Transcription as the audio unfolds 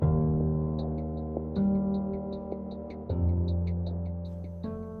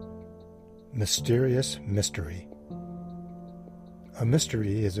Mysterious mystery. A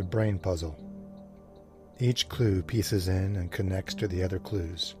mystery is a brain puzzle. Each clue pieces in and connects to the other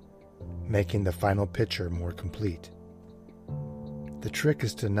clues, making the final picture more complete. The trick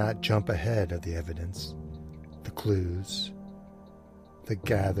is to not jump ahead of the evidence, the clues, the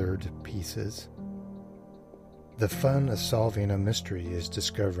gathered pieces. The fun of solving a mystery is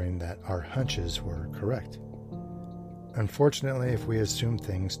discovering that our hunches were correct. Unfortunately, if we assume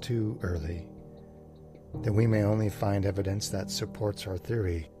things too early, then we may only find evidence that supports our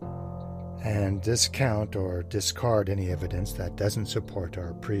theory and discount or discard any evidence that doesn't support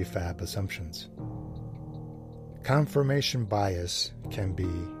our prefab assumptions. Confirmation bias can be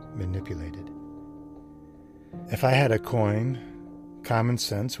manipulated. If I had a coin, common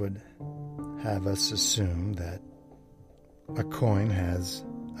sense would have us assume that a coin has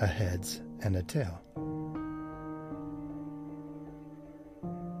a heads and a tail.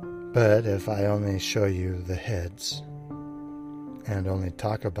 But if I only show you the heads and only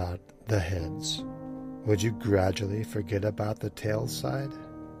talk about the heads, would you gradually forget about the tail side?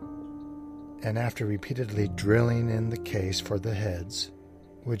 And after repeatedly drilling in the case for the heads,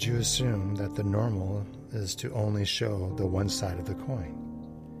 would you assume that the normal is to only show the one side of the coin?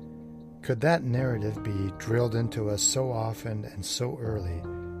 Could that narrative be drilled into us so often and so early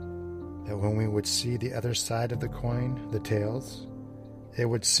that when we would see the other side of the coin, the tails, it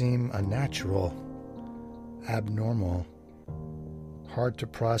would seem unnatural, abnormal, hard to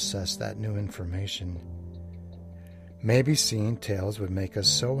process that new information? Maybe seeing tails would make us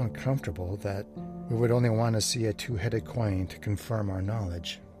so uncomfortable that we would only want to see a two-headed coin to confirm our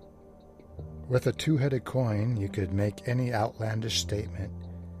knowledge. With a two-headed coin, you could make any outlandish statement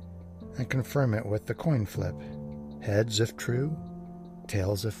and confirm it with the coin flip. Heads if true,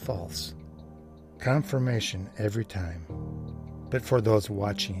 tails if false. Confirmation every time. But for those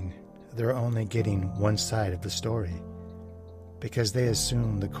watching, they're only getting one side of the story because they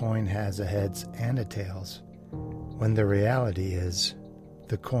assume the coin has a heads and a tails, when the reality is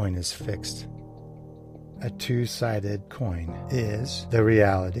the coin is fixed. A two-sided coin is the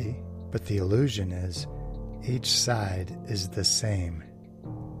reality, but the illusion is each side is the same.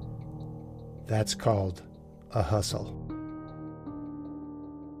 That's called a hustle.